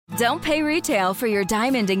Don't pay retail for your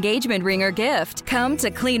diamond engagement ring or gift. Come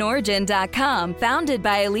to CleanOrigin.com. Founded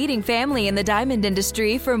by a leading family in the diamond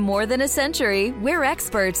industry for more than a century, we're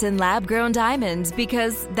experts in lab-grown diamonds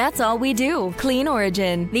because that's all we do. Clean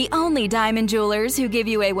Origin, the only diamond jewelers who give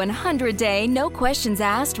you a 100-day, no questions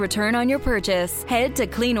asked return on your purchase. Head to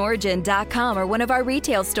CleanOrigin.com or one of our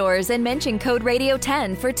retail stores and mention code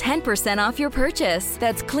Radio10 for 10% off your purchase.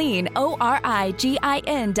 That's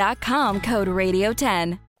CleanOrigin.com, code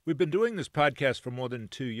Radio10. We've been doing this podcast for more than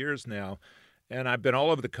 2 years now, and I've been all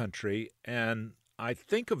over the country, and I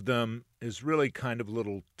think of them as really kind of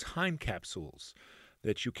little time capsules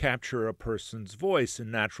that you capture a person's voice in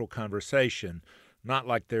natural conversation, not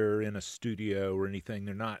like they're in a studio or anything.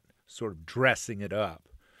 They're not sort of dressing it up.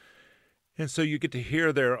 And so you get to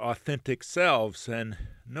hear their authentic selves, and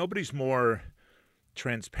nobody's more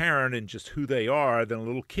transparent in just who they are than a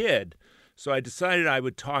little kid. So I decided I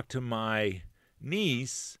would talk to my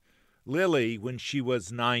niece, Lily, when she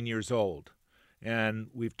was 9 years old. And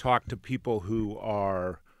we've talked to people who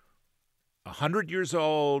are 100 years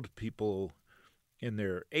old, people in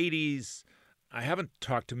their 80s. I haven't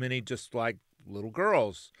talked to many just like little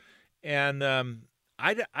girls. And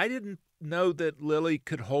I didn't know that Lily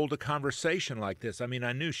could hold a conversation like this. I mean,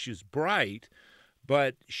 I knew she was bright,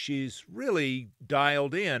 but she's really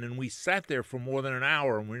dialed in. And we sat there for more than an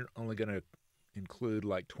hour, and we're only going to include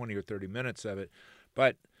like 20 or 30 minutes of it.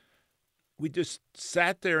 But we just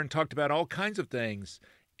sat there and talked about all kinds of things.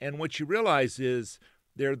 And what you realize is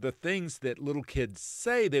they're the things that little kids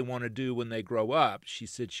say they want to do when they grow up. She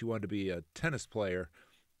said she wanted to be a tennis player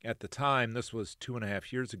at the time. This was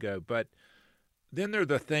 2.5 years ago. But then they're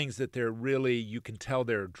the things that they're really, you can tell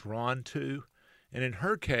they're drawn to. And in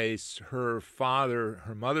her case, her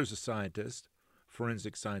mother's a scientist,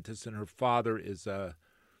 forensic scientist, and her father is a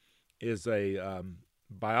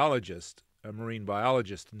biologist, a marine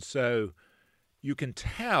biologist. And so you can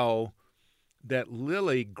tell that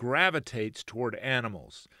Lily gravitates toward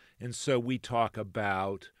animals. And so we talk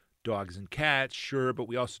about dogs and cats, sure, but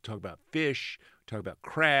we also talk about fish, we talk about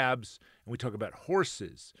crabs, and we talk about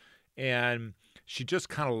horses. And she just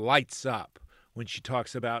kind of lights up when she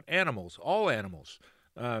talks about animals, all animals,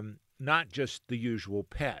 not just the usual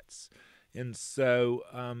pets. And so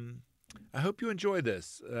I hope you enjoy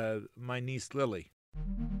this, my niece Lily.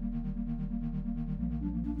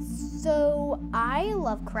 So I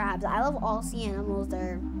love crabs. I love all sea animals.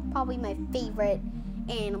 They're probably my favorite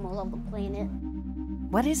animals on the planet.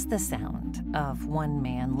 What is the sound of one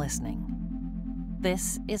man listening?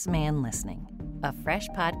 This is Man Listening, a fresh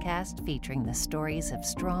podcast featuring the stories of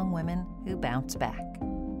strong women who bounce back.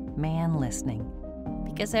 Man Listening,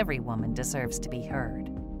 because every woman deserves to be heard.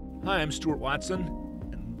 Hi, I'm Stuart Watson,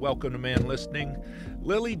 and welcome to Man Listening.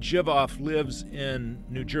 Lily Jivoff lives in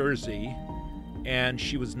New Jersey, and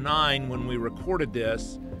she was 9 when we recorded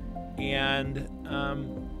this, and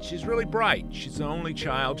she's really bright. She's the only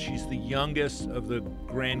child. She's the youngest of the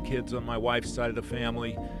grandkids on my wife's side of the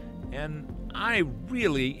family, and I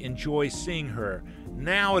really enjoy seeing her.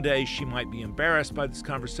 Nowadays, she might be embarrassed by this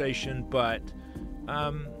conversation, but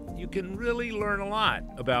you can really learn a lot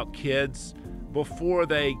about kids before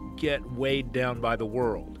they get weighed down by the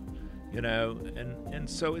world, you know, and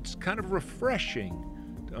so it's kind of refreshing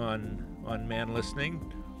on Man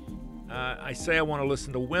Listening. I say I want to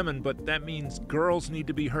listen to women, but that means girls need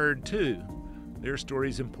to be heard too. Their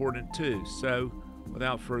story's important too. So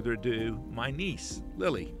without further ado, my niece,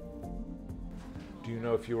 Lily. Do you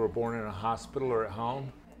know if you were born in a hospital or at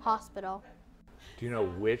home? Hospital. Do you know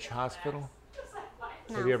which hospital?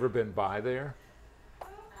 No. Have you ever been by there?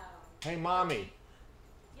 Hey, Mommy.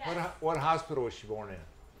 Yes. What hospital was she born in?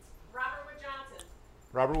 Robert Wood Johnson.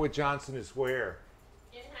 Robert Wood Johnson is where?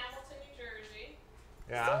 In Hamilton, New Jersey.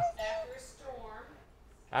 Yeah? After a storm.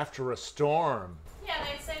 After a storm. Yeah,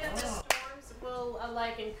 they say that the storms will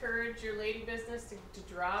encourage your lady business to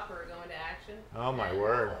drop or go into action. Oh, my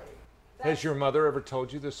word. Has your mother ever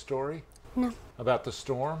told you this story? No. About the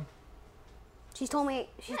storm? She told me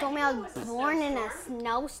I was born in a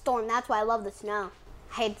snowstorm. That's why I love the snow.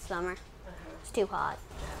 I hate summer. It's too hot.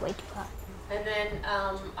 Way too hot. And then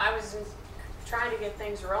I was trying to get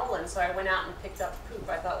things rolling, so I went out and picked up poop.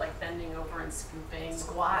 I thought bending over and scooping.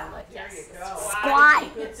 Squat. There you go.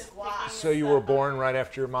 Squat. Good squat. So you were born right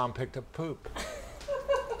after your mom picked up poop.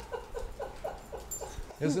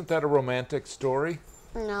 Isn't that a romantic story?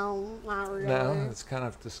 No, not really. No, it's kind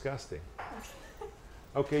of disgusting.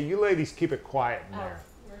 Okay, you ladies keep it quiet in there.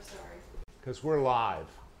 We're sorry. Because we're live.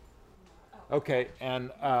 Okay,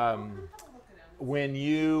 and when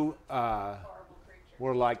you were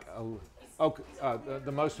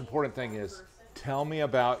the most important thing is tell me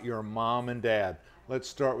about your mom and dad. Let's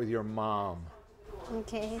start with your mom.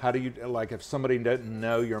 Okay. How do you, like, if somebody doesn't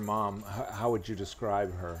know your mom, how would you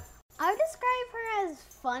describe her? I would describe her as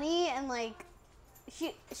funny and like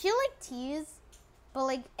she like tease, but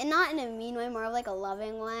like and not in a mean way, more of like a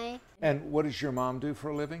loving way. And what does your mom do for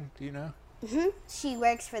a living? Do you know? She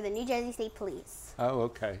works for the New Jersey State Police. Oh,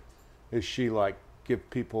 okay. Is she like give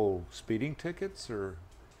people speeding tickets or?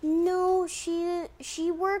 No,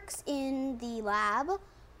 she works in the lab.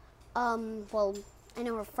 Well, I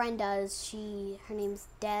know her friend does. Her name's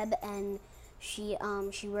Deb, and she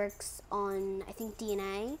works on, I think,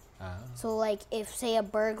 DNA. So like if say a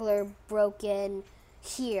burglar broke in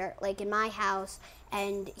here, like in my house,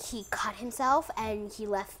 and he cut himself and he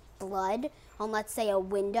left blood on, let's say, a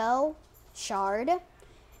window shard,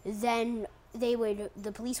 then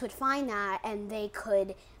the police would find that and they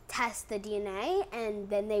could test the DNA and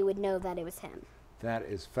then they would know that it was him. That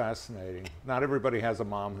is fascinating. Not everybody has a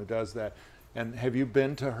mom who does that. And have you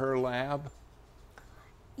been to her lab?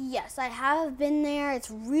 Yes, I have been there.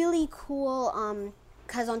 It's really cool.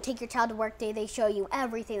 Because on Take Your Child to Work Day, they show you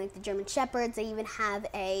everything, like the German Shepherds. They even have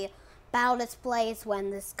a battle display. It's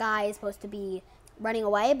when this guy is supposed to be running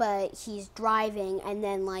away, but he's driving, and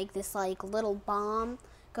then like this like little bomb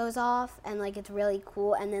goes off, and like it's really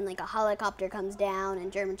cool. And then like a helicopter comes down,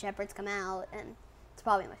 and German Shepherds come out, and it's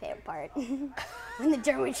probably my favorite part when the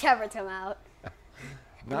German Shepherds come out.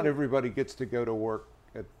 Not everybody gets to go to work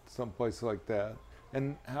at some place like that.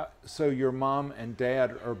 And so your mom and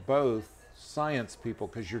dad are both science people,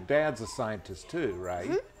 because your dad's a scientist too,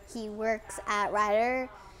 right? He works at Rider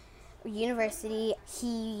University.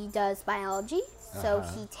 He does biology, so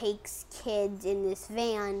he takes kids in this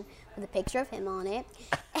van with a picture of him on it.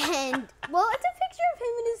 And, well, it's a picture of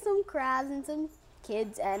him and some crabs and some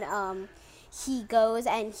kids. And he goes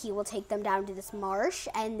and he will take them down to this marsh,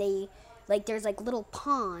 and there's like little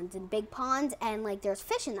ponds and big ponds, and like there's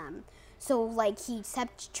fish in them. So like he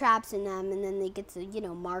sets traps in them, and then they get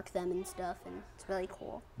to, mark them and stuff, and it's really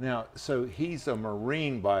cool. Now, so he's a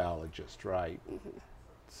marine biologist, right?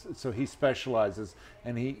 So he specializes,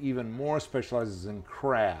 and he even more specializes in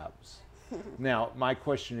crabs. Now, my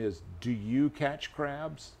question is, do you catch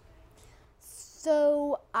crabs?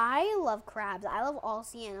 So I love crabs. I love all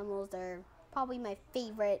sea animals. They're probably my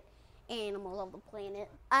favorite animals of the planet.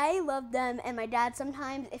 I love them, and my dad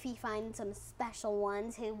sometimes, if he finds some special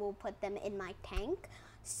ones, he will put them in my tank.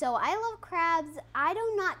 So I love crabs. I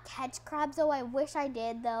do not catch crabs though. I wish I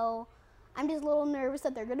did though. I'm just a little nervous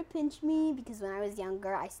that they're gonna pinch me, because when I was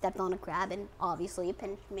younger I stepped on a crab and obviously it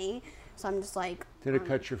pinched me. So I'm just like, Did it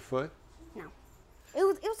cut your foot? No. It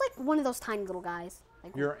was like one of those tiny little guys.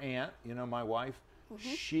 Like, Your aunt, my wife,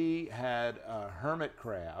 she had a hermit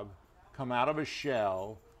crab come out of a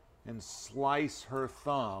shell and slice her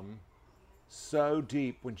thumb so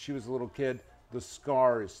deep when she was a little kid, the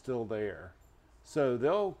scar is still there. So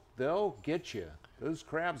they'll get you. Those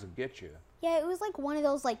crabs will get you. yeah, it was like one of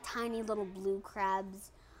those like tiny little blue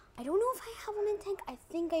crabs. I don't know if I have one in tank. I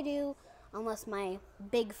think I do, unless my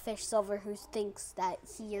big fish Silver, who thinks that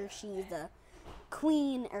he or she is the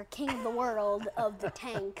queen or king of the world of the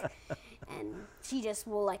tank, and she just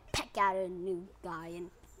will like peck at a new guy, and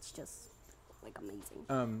it's just like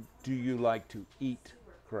amazing. Do you like to eat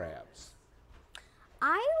crabs?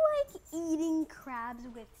 I like eating crabs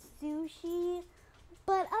with sushi,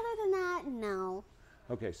 but other than that, no.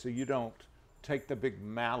 Okay, so you don't take the big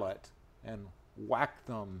mallet and whack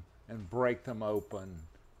them and break them open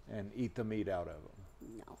and eat the meat out of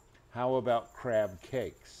them? No. How about crab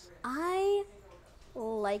cakes? I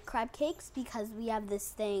like crab cakes because we have this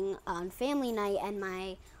thing on family night, and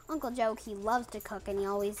my Uncle Joe, he loves to cook,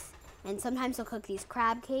 and sometimes he'll cook these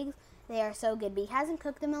crab cakes. They are so good, but he hasn't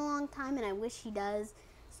cooked them in a long time, and I wish he does.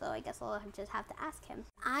 So I guess I'll just have to ask him.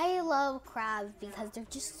 I love crabs because they're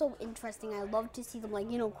just so interesting. I love to see them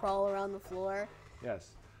crawl around the floor. Yes.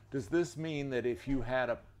 Does this mean that if you had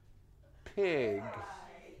a pig,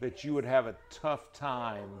 that you would have a tough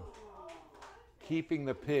time keeping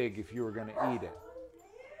the pig if you were going to eat it?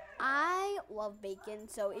 I love bacon,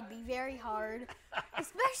 so it'd be very hard,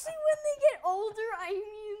 especially when they get older. I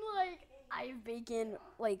mean, I have bacon,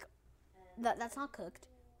 that's not cooked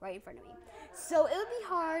right in front of me. So it would be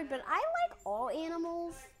hard, but I like all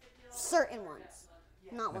animals, certain ones,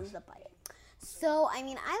 not ones that bite. So, I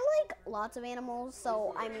like lots of animals,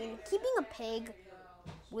 so, keeping a pig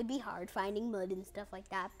would be hard, finding mud and stuff like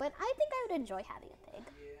that, but I think I would enjoy having a pig.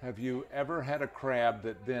 Have you ever had a crab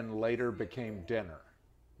that then later became dinner,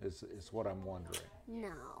 is what I'm wondering?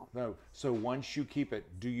 No. No. So once you keep it,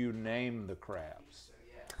 do you name the crabs?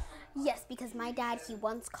 Yes, because my dad, he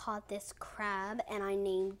once caught this crab, and I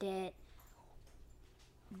named it,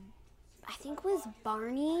 I think it was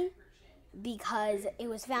Barney because it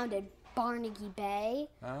was found in Barnegie Bay.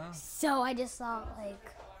 So I just thought,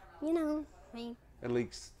 like, you know, At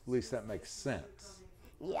least that makes sense.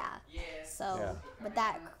 yeah. So, Yeah. but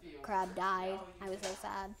that crab died. I was so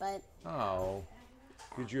sad, but Oh,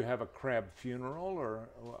 did you have a crab funeral or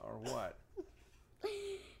what?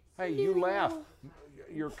 Hey, you laugh.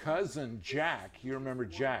 Your cousin Jack, you remember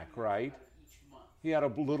Jack, right? He had a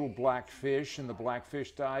little black fish, and the black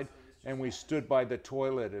fish died, and we stood by the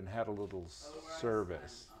toilet and had a little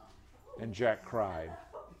service, and Jack cried.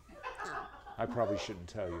 I probably shouldn't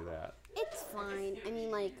tell you that. it's fine. I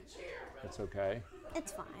mean, like, It's okay.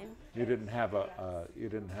 it's fine. You didn't have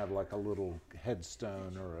like a little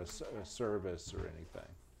headstone or a service or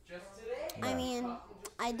anything. I mean,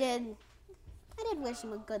 I did wish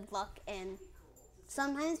him a good luck, and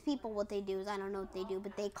sometimes people, what they do is, I don't know what they do,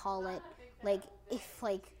 but they call it, like, if,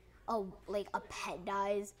 like a pet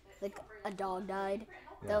dies, like a dog died,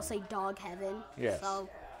 they'll say dog heaven. Yes. So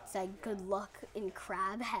it's like good luck in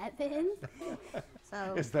crab heaven.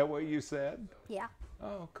 So, Is that what you said? yeah.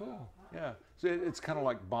 Oh, cool. Yeah. So it's kind of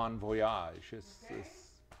like bon voyage. It's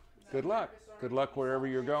good luck. Good luck wherever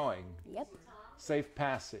you're going. Yep. Safe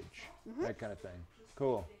passage. That kind of thing.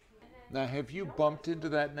 Cool. Now, have you bumped into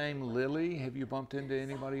that name Lily? Have you bumped into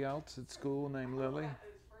anybody else at school named Lily?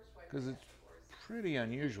 Because it's pretty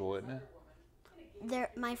unusual, isn't it?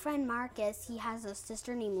 My friend Marcus, he has a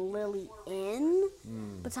sister named Lily Ann,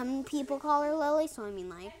 but some people call her Lily, so I mean,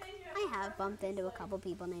 like, I have bumped into a couple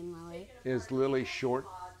people named Lily. Is Lily short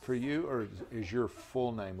for you, or is your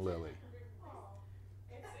full name Lily?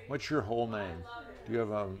 What's your whole name? Do you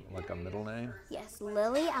have a middle name? Yes,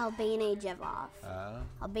 Lily Albane Jevov. Oh.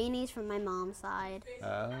 Albane's from my mom's side.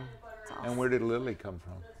 Oh. And where did Lily come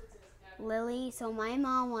from? Lily, so my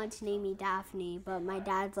mom wanted to name me Daphne, but my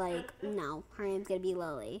dad's like, no, her name's gonna be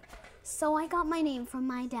Lily. So I got my name from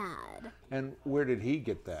my dad. And where did he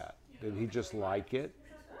get that? Did he just like it?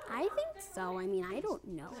 I think so. I mean, I don't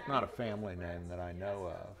know. Not a family name that I know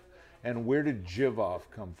of. And where did Jivov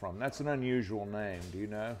come from? That's an unusual name. Do you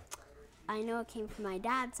know? I know it came from my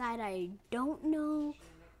dad's side. I don't know.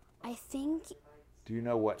 I think Do you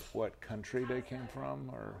know what country they came from?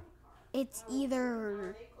 Or it's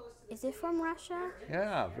either, is it from Russia?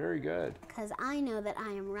 yeah, very good. Because I know that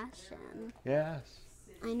I am Russian. Yes.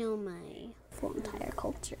 I know my full entire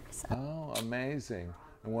culture. So Oh, amazing.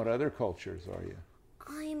 And what other cultures are you?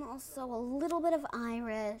 I'm also a little bit of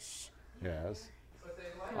Irish. Yes.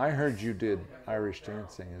 I heard you did Irish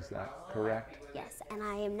dancing. Is that correct? Yes, and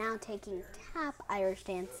I am now taking tap Irish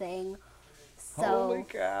dancing. So Holy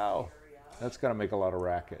cow. That's got to make a lot of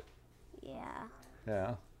racket. yeah,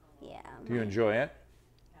 Yeah. yeah. Do you enjoy it?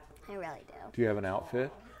 I really do. Do you have an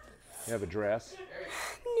outfit? You have a dress?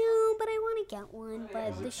 No, but I want to get one.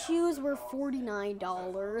 But the shoes were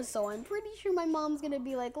 $49, so I'm pretty sure my mom's gonna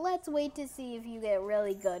be like, "Let's wait to see if you get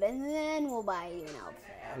really good, and then we'll buy you an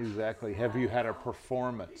outfit." Exactly. Have you had a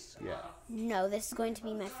performance yet? No, this is going to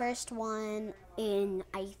be my first one in,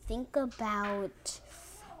 I think, about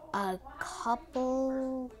a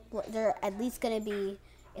couple. They're at least gonna be.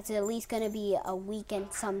 It's at least gonna be a week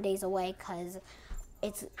and some days away, cause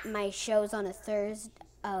it's my show's on a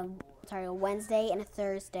a Wednesday and a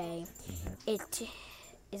Thursday. It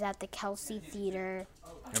is at the Kelsey Theater.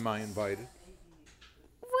 Am I invited?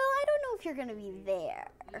 Well, I don't know if you're gonna be there.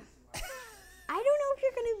 I don't know if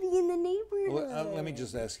you're gonna be in the neighborhood. Well, let me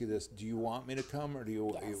just ask you this: do you want me to come, or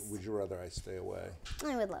Yes. would you rather I stay away?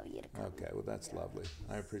 I would love you to come. Okay, well that's lovely.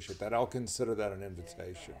 I appreciate that. I'll consider that an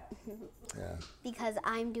invitation. Yeah. Because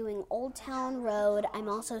I'm doing Old Town Road. I'm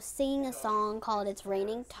also singing a song called "It's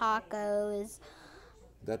Raining Tacos."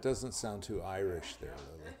 That doesn't sound too Irish there,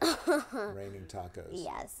 Lily. Raining tacos.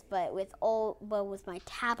 Yes, but with my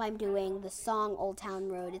tap, I'm doing the song "Old Town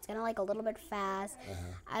Road." It's kind of like a little bit fast.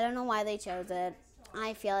 I don't know why they chose it.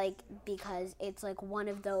 I feel like because it's like one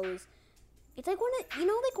of those. It's like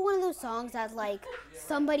one of those songs that's like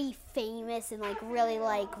somebody famous and like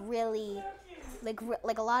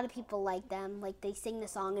a lot of people like them. Like they sing the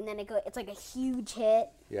song and then it's like a huge hit.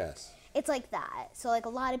 Yes. It's like that. So like a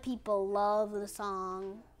lot of people love the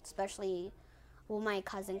song, especially my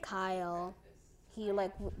cousin Kyle.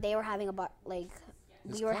 They were having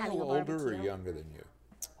Is we were Kyle having a older barbecue. or younger than you?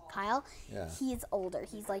 Kyle? Yeah. He's older.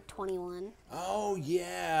 He's like 21. Oh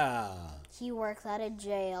yeah. He works at a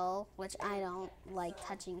jail, which I don't like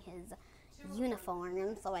touching his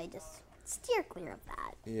uniform, so I just steer clear of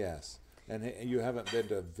that. Yes. And you haven't been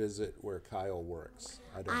to visit where Kyle works,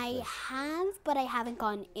 I don't I think. have, but I haven't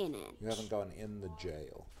gone in it. You haven't gone in the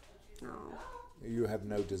jail. No. You have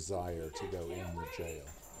no desire to go in the jail.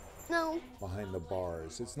 No. behind the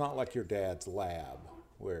bars. It's not like your dad's lab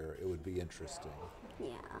where it would be interesting.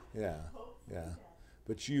 Yeah. Yeah.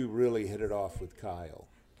 But you really hit it off with Kyle.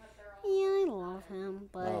 Yeah, I love him,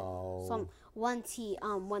 but Oh. once he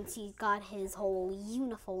got his whole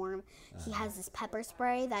uniform, he has this pepper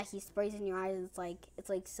spray that he sprays in your eyes. It's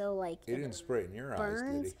like so like He didn't spray it in your eyes,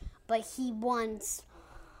 burns, did he? but he once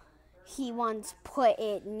put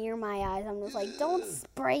it near my eyes. I'm just like, don't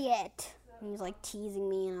spray it. And he's like teasing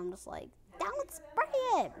me, and I'm just like, don't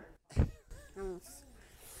spray it. I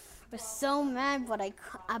was so mad, but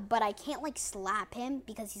I can't like slap him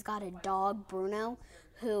because he's got a dog, Bruno,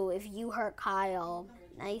 who if you hurt Kyle,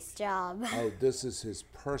 nice job. Oh, this is his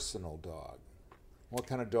personal dog. What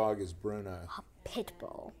kind of dog is Bruno? A pit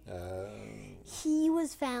bull. Oh. He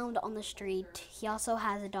was found on the street. He also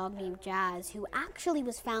has a dog named Jazz, who actually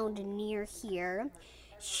was found near here.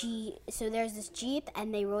 So there's this Jeep,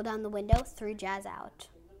 and they rolled down the window, threw Jazz out.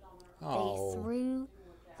 Oh. They threw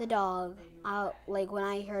the dog out. Like, when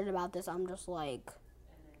I heard about this, I'm just like,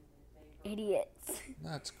 idiots.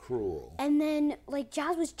 That's cruel. And then, like,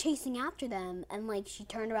 Jazz was chasing after them, and, like, she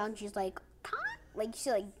turned around and she's like, "Kyle?" Like,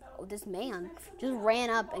 she's like, oh, this man just ran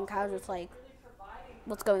up, and Kyle was like,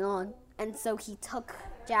 what's going on? And so he took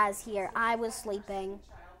Jazz here. I was sleeping.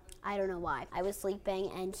 I don't know why. I was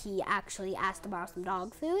sleeping, and he actually asked to borrow some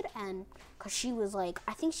dog food, and because she was like,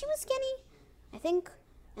 I think she was skinny, I think.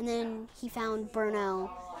 And then he found Bruno,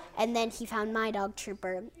 and then he found my dog,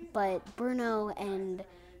 Trooper. But Bruno and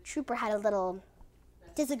Trooper had a little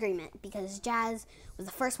disagreement because Jazz was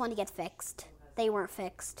the first one to get fixed. They weren't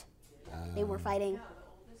fixed. They were fighting.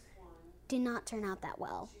 Did not turn out that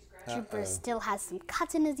well. Trooper still has some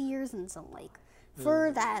cuts in his ears and some like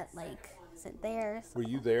fur that like isn't there. So. Were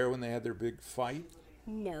you there when they had their big fight?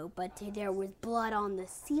 No, but there was blood on the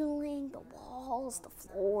ceiling, the walls, the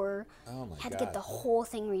floor. Oh my Had to God. get the whole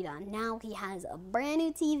thing redone. Now he has a brand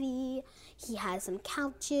new TV. He has some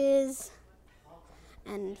couches,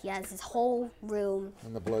 and he has his whole room.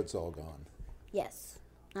 And the blood's all gone. Yes,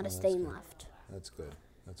 not a stain left. That's good.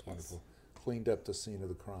 That's wonderful. Cleaned up the scene of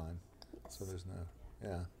the crime. So there's no,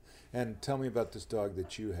 yeah. And tell me about this dog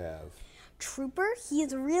that you have. Trooper, he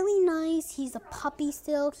is really nice. He's a puppy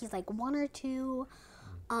still. He's like 1 or 2,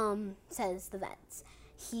 says the vets.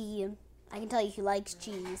 I can tell you he likes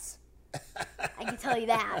cheese. I can tell you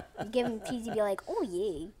that. You give him cheese, he'd be like, oh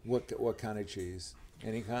yeah. What kind of cheese?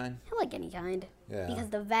 Any kind? I like any kind. Yeah. Because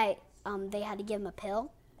the vet, they had to give him a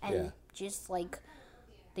pill, and Yeah. just like,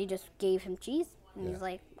 they just gave him cheese, and Yeah. he's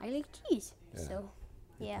like, I like cheese. Yeah. So,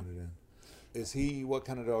 yeah. Put it in. What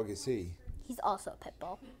kind of dog is he? He's also a pit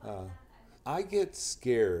bull. I get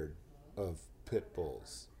scared of pit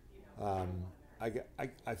bulls.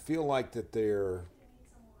 I feel like that they're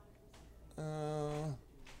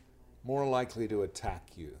more likely to attack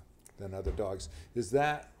you than other dogs. Is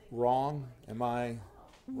that wrong? Am I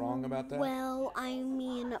wrong about that? Well, I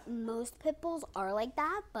mean, most pit bulls are like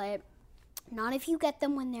that, but not if you get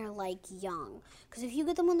them when they're like young. Because if you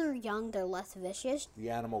get them when they're young, they're less vicious. The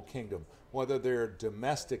animal kingdom, whether they're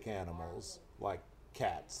domestic animals like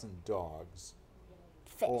cats and dogs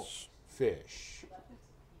or Fish. fish.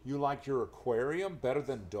 You like your aquarium better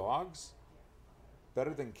than dogs?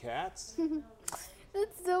 Better than cats?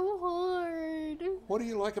 It's so hard. What do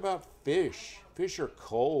you like about fish? Fish are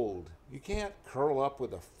cold. You can't curl up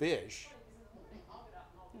with a fish.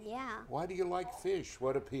 Yeah. Why do you like fish?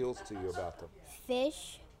 What appeals to you about them?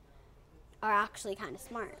 Fish are actually kind of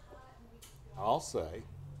smart. I'll say.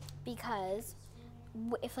 Because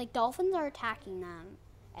if like dolphins are attacking them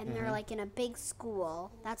and they're like in a big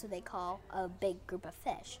school, that's what they call a big group of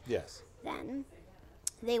fish. Yes. Then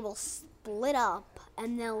they will split up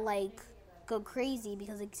and they'll like go crazy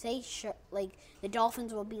because like say like the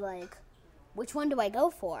dolphins will be like, which one do I go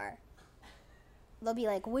for? They'll be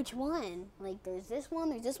like, which one? Like there's this one,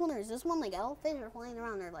 there's this one, there's this one. Like all fish are flying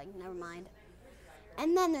around. They're like, never mind.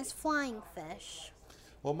 And then there's flying fish.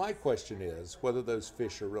 Well, my question is whether those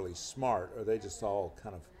fish are really smart or they just all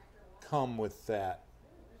kind of come with that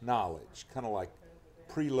knowledge, kind of like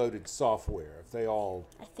preloaded software, if they all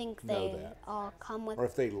I think know they that. all come with. Or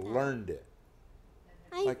if they learned it.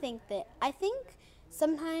 I think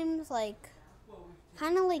sometimes like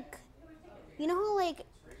kind of like, you know how like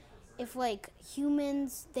if like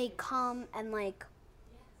humans they come and like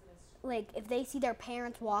if they see their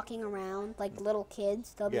parents walking around like little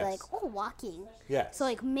kids, they'll be Yes. like, oh, walking. Yes. So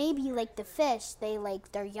like maybe like the fish,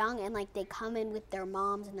 they're young and like they come in with their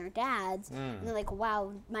moms and their dads and they're like,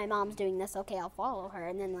 wow, my mom's doing this, okay, I'll follow her.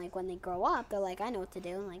 And then like when they grow up, they're like, I know what to do.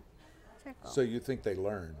 And like, circle. So you think they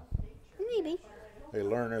learn? Maybe. They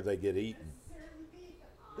learn or they get eaten?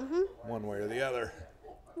 Mhm. One way or the other.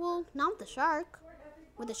 Well, not with the shark.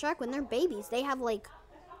 With the shark, when they're babies, they have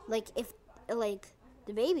if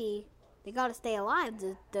the baby, they gotta stay alive.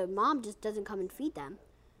 The mom just doesn't come and feed them.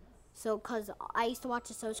 So, cause I used to watch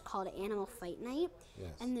a show called Animal Fight Night,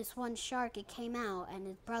 Yes. and this one shark, it came out, and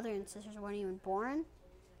his brother and sisters weren't even born,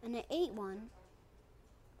 and it ate one.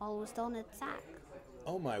 While it was still in its sack.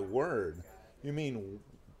 Oh my word! You mean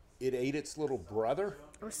it ate its little brother?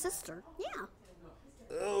 Or sister. Yeah.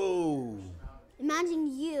 Oh! Imagine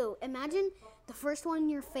the first one in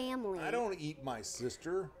your family. I don't eat my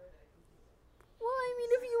sister. Well, I mean,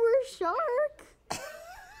 if you were a shark.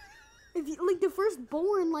 If you, the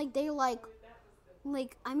firstborn, they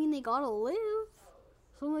gotta live.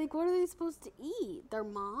 So, what are they supposed to eat? Their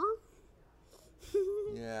mom?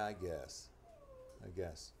 Yeah, I guess.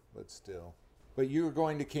 But still. But you were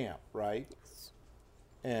going to camp, right? Yes.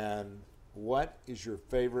 And what is your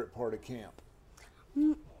favorite part of camp?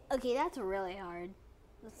 Okay, that's really hard.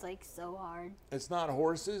 That's, so hard. It's not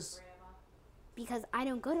horses? Because I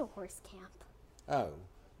don't go to horse camp. Oh,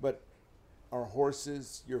 but are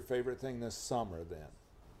horses your favorite thing this summer then?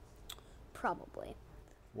 Probably.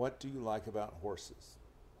 What do you like about horses?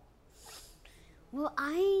 Well,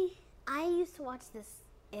 I used to watch this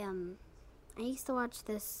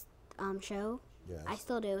show. Yes. I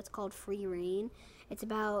still do. It's called Free Rein. It's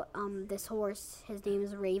about this horse. His name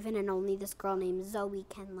is Raven, and only this girl named Zoe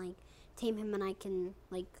can tame him, and I can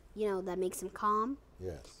that makes him calm.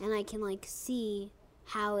 Yes. And I can see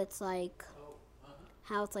how it's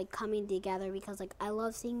coming together, because I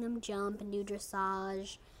love seeing them jump and do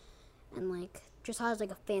dressage, and dressage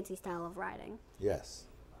is a fancy style of riding. Yes.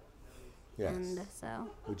 Yes. And so.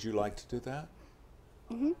 Would you like to do that?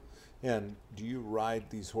 Mhm. And do you ride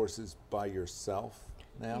these horses by yourself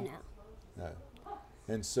now? No. No.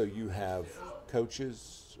 And so you have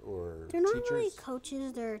coaches or They're not teachers? really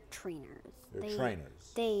coaches, they're trainers. They're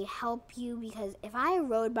trainers. They help you, because if I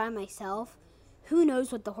rode by myself, who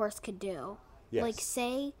knows what the horse could do? Yes.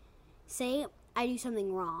 Say I do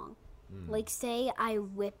something wrong. Say I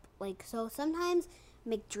whip, so sometimes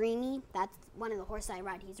McDreamy, that's one of the horses I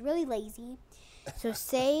ride, he's really lazy. So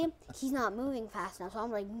say he's not moving fast enough, so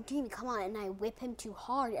I'm like, McDreamy, come on, and I whip him too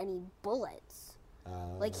hard, and he bullets.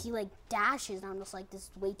 He dashes, and I'm just this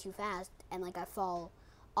is way too fast, and I fall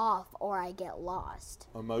off or I get lost.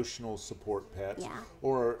 Emotional support pets. Yeah.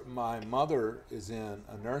 Or my mother is in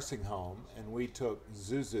a nursing home, and we took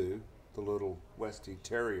Zuzu, the little Westie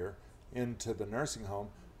Terrier, into the nursing home,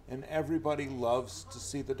 and everybody loves to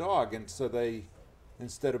see the dog, and so they,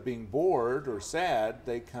 instead of being bored or sad,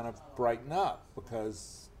 they kind of brighten up,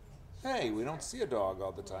 because, hey, we don't see a dog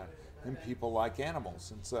all the time, and people like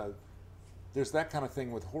animals, and so there's that kind of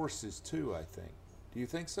thing with horses too, I think. Do you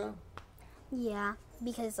think so? Yeah,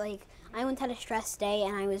 because I once had a stress day,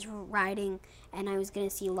 and I was riding, and I was gonna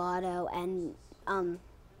see Lotto, and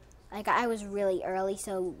I was really early,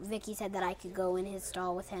 so Vicky said that I could go in his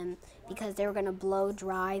stall with him, because they were gonna blow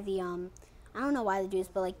dry the I don't know why they do this,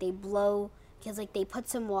 but they blow, because they put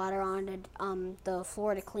some water on the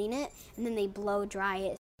floor to clean it, and then they blow dry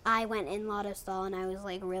it. I went in Lotto's stall, and I was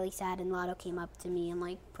really sad, and Lotto came up to me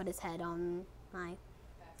and put his head on my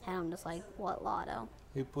head. I'm just what, Lotto?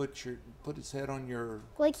 He put his head on your...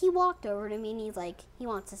 He walked over to me, and he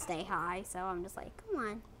wants to stay high, so I'm just come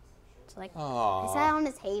on. Just Aww. I sat on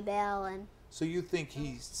his hay bale, and So you think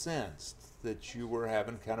he sensed that you were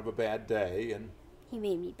having kind of a bad day, and... he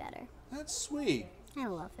made me better. That's sweet. I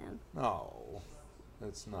love him. Oh,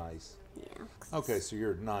 that's nice. Yeah. Okay, so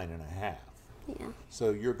you're 9.5. Yeah.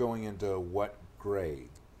 So you're going into what grade?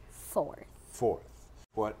 4th. 4th.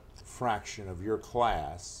 What fraction of your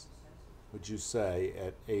class would you say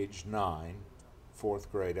at age 9,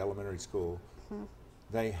 4th grade, elementary school,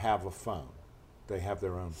 they have a phone? They have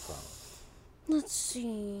their own phone. Let's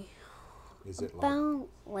see. Is it About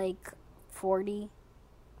 40%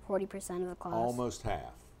 of the class. almost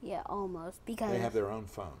half? Yeah, almost. Because They have their own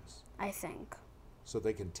phones, I think. so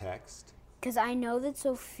they can text? Because I know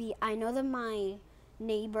that my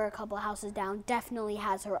neighbor a couple of houses down definitely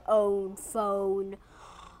has her own phone.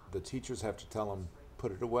 The teachers have to tell them,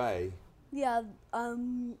 put it away. Yeah,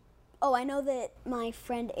 I know that my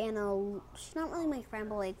friend Anna, she's not really my friend,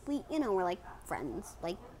 but we're friends.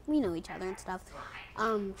 We know each other and stuff.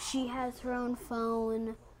 She has her own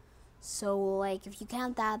phone. So if you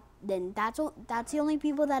count that, then that's the only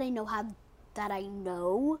people that I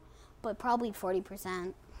know but probably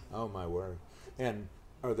 40%. Oh my word. And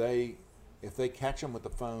are they, if they catch them with the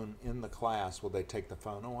phone in the class, will they take the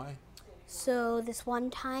phone away? So this one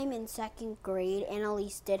time in 2nd grade,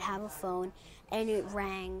 Annalise did have a phone, and it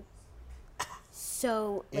rang.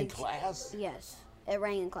 So In class? Yes, it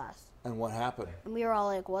rang in class. And what happened? And we were all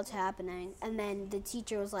like, what's happening? And then the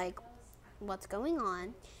teacher was like, what's going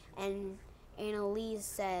on? And Annalise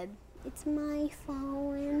said, it's my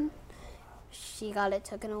phone. She got it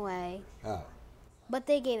taken away. Oh. But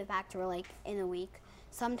they gave it back to her like in a week.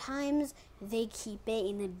 Sometimes they keep it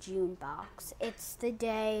in the June box. It's the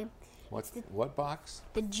day. What box?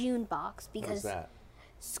 The June box, What is because that?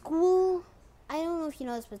 school, I don't know if you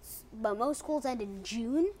know this, but most schools end in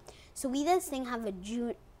June. So we have this thing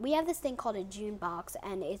called a June box,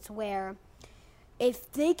 and it's where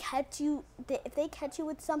if they catch you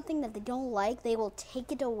with something that they don't like, they will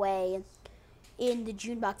take it away in the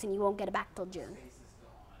June box, and you won't get it back till June.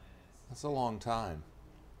 That's a long time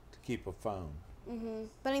to keep a phone.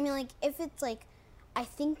 But I mean, like,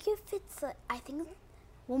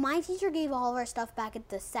 well, my teacher gave all of our stuff back at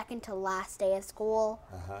the second to last day of school.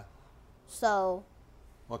 Uh-huh. So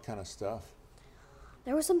What kind of stuff?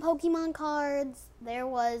 there were some Pokemon cards. There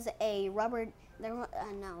was a it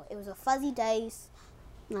was a fuzzy dice.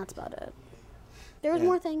 And that's about it. There was Yeah.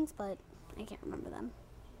 more things, but I can't remember them.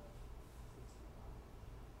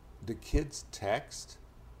 Do kids text?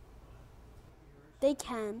 They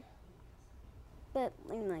can. But,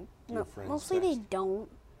 I mean, like, Do no, your friends mostly they text? don't.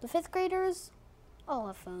 The 5th graders all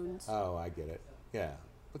have phones. Oh, I get it. Yeah.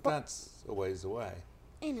 But that's a ways away.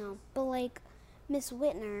 I know, but like Miss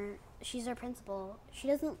Whitner, she's our principal. She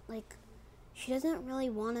doesn't really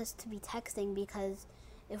want us to be texting, because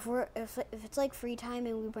if it's like free time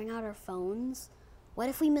and we bring out our phones, what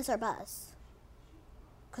if we miss our bus?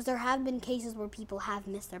 Because there have been cases where people have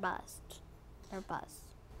missed their bus.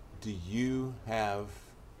 Do you have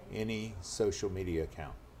any social media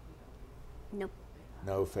account? Nope.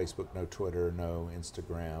 No Facebook, no Twitter, no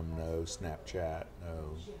Instagram, no Snapchat,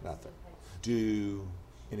 no nothing. Do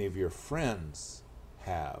any of your friends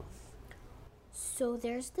have? So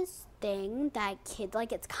there's this thing that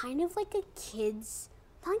it's kind of like a kid's,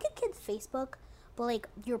 not like a kid's Facebook, but like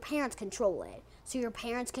your parents control it. So your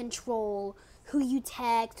parents control who you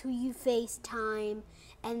text, who you FaceTime,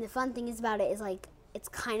 and the fun thing is about it is like, it's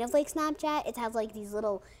kind of like Snapchat. It has like these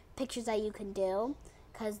little pictures that you can do.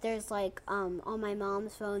 Because there's like, on my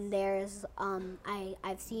mom's phone, there's,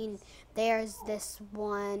 I've seen, there's this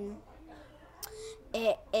one,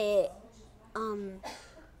 it's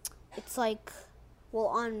like, well,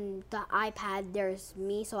 on the iPad, there's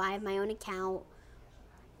me, so I have my own account,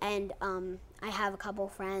 and, I have a couple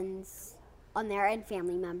friends on there, and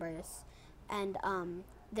family members, and,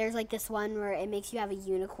 there's like this one where it makes you have a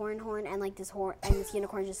unicorn horn, and like this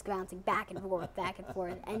unicorn just bouncing back and forth,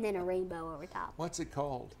 and then a rainbow over top. What's it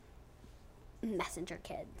called? Messenger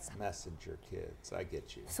Kids. Messenger Kids. I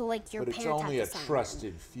get you. So like your But it's parents only a have to sign in.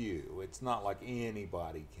 trusted few. It's not like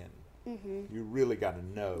anybody can. You really got to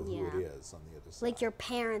know who it Yeah. is on the other side. Like your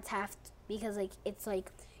parents have to, because like it's like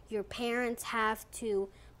your parents have to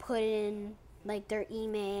put in like their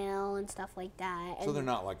email and stuff like that. So And they're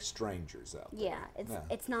not like strangers out there. yeah,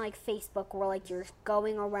 it's not like Facebook where like you're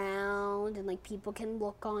going around and like people can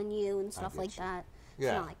look on you and stuff get like you. that. Yeah.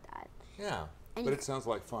 It's not like that. Yeah. And But you it sounds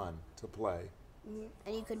like fun to play.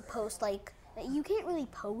 And you could post like, you can't really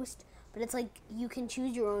post, but it's like you can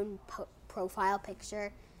choose your own profile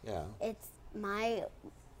picture. Yeah. It's my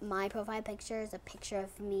profile picture is a picture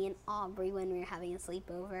of me and Aubrey when we were having a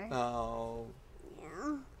sleepover. Oh,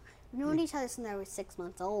 Yeah. We've known each other since I was 6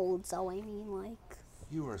 months old, so I mean, like,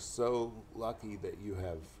 you are so lucky that you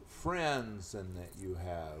have friends and that you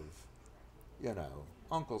have, you know,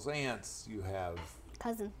 uncles, aunts, you have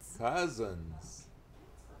cousins. cousins.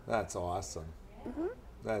 That's awesome.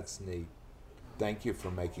 That's neat. Thank you for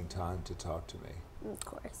making time to talk to me. Of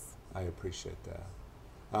course. I appreciate that.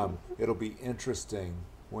 It'll be interesting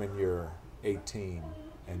when you're 18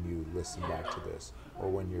 and you listen back to this, or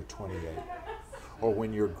when you're 28, or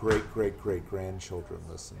when your great-great-great-grandchildren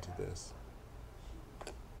listen to this.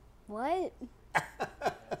 What?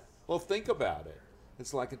 Well, think about it.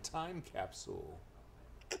 It's like a time capsule.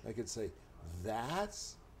 They could say,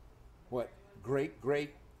 that's what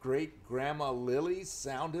great-great-great-grandma Lily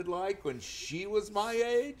sounded like when she was my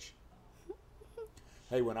age?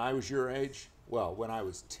 Hey, when I was your age, well, when I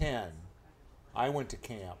was 10, I went to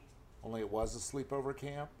camp. Only it was a sleepover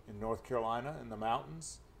camp in North Carolina in the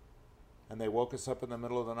mountains. And they woke us up in the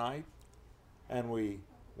middle of the night, and we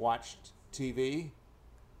watched TV,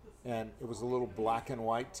 and it was a little black and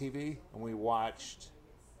white TV, and we watched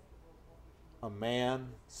a man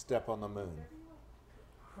step on the moon.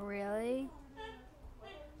 Really?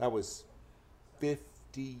 That was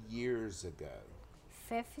 50 years ago.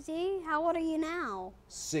 50? How old are you now?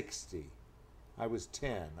 60. I was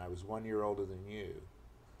 10. I was 1 year older than you.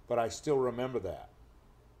 But I still remember that.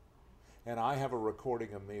 And I have a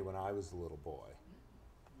recording of me when I was a little boy.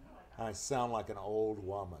 I sound like an old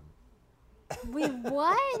woman. Wait,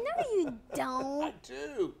 what? No, you don't. I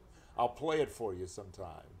do. I'll play it for you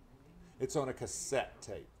sometime. It's on a cassette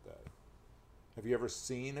tape, though. Have you ever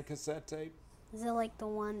seen a cassette tape? Is it like the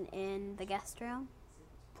one in the guest room?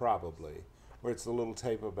 Probably. Where it's a little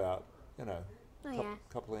tape about, yeah.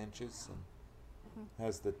 couple of inches and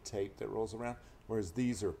has the tape that rolls around. Whereas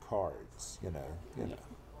these are cards,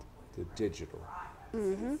 the digital.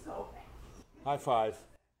 Mm-hmm. High five.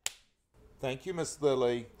 Thank you, Miss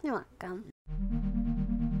Lily. You're welcome.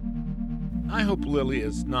 I hope Lily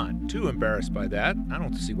is not too embarrassed by that. I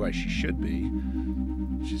don't see why she should be.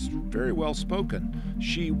 She's very well spoken.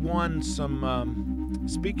 She won some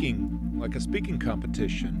speaking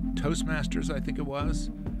competition. Toastmasters, I think it was.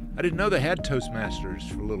 I didn't know they had Toastmasters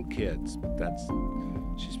for little kids, but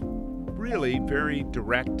she's really very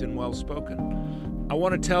direct and well spoken. I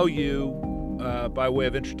want to tell you, by way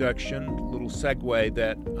of introduction, a little segue,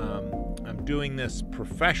 that I'm doing this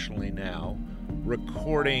professionally now,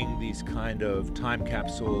 recording these kind of time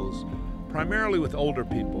capsules, primarily with older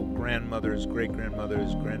people, grandmothers,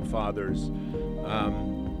 great-grandmothers, grandfathers,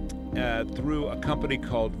 through a company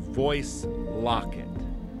called Voice Locket.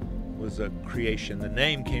 It was a creation. The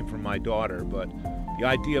name came from my daughter, but the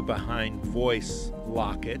idea behind Voice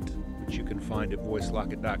Locket, which you can find at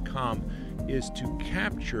voicelocket.com, is to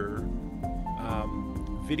capture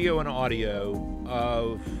video and audio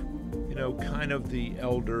of kind of the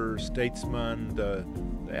elder statesmen, the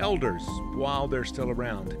elders, while they're still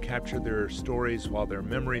around, to capture their stories while their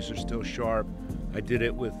memories are still sharp. I did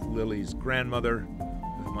it with Lily's grandmother,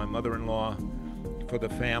 with my mother-in-law, for the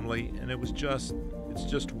family, and it's just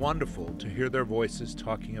wonderful to hear their voices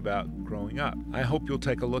talking about growing up. I hope you'll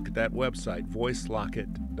take a look at that website,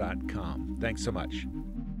 voicelocket.com. Thanks so much.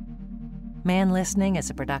 Man Listening is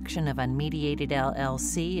a production of Unmediated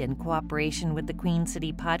LLC in cooperation with the Queen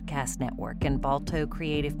City Podcast Network and Balto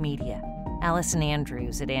Creative Media. Allison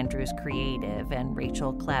Andrews at Andrews Creative and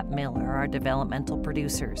Rachel Clapp-Miller are developmental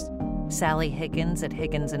producers. Sally Higgins at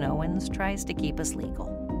Higgins & Owens tries to keep us legal.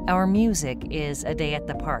 Our music is A Day at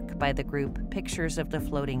the Park by the group Pictures of the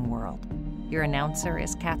Floating World. Your announcer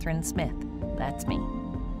is Catherine Smith. That's me.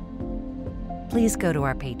 Please go to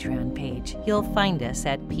our Patreon page. You'll find us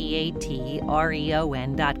at patreon.com.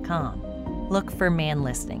 Look for Man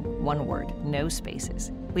Listening, one word, no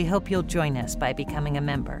spaces. We hope you'll join us by becoming a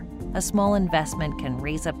member. A small investment can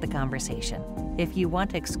raise up the conversation. If you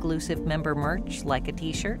want exclusive member merch, like a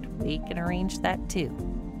t-shirt, we can arrange that too.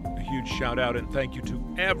 A huge shout out and thank you to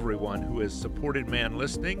everyone who has supported Man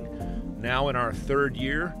Listening, now in our third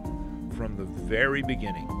year, from the very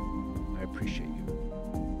beginning. I appreciate you.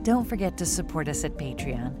 Don't forget to support us at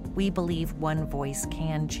Patreon. We believe one voice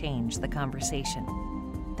can change the conversation.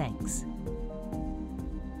 Thanks.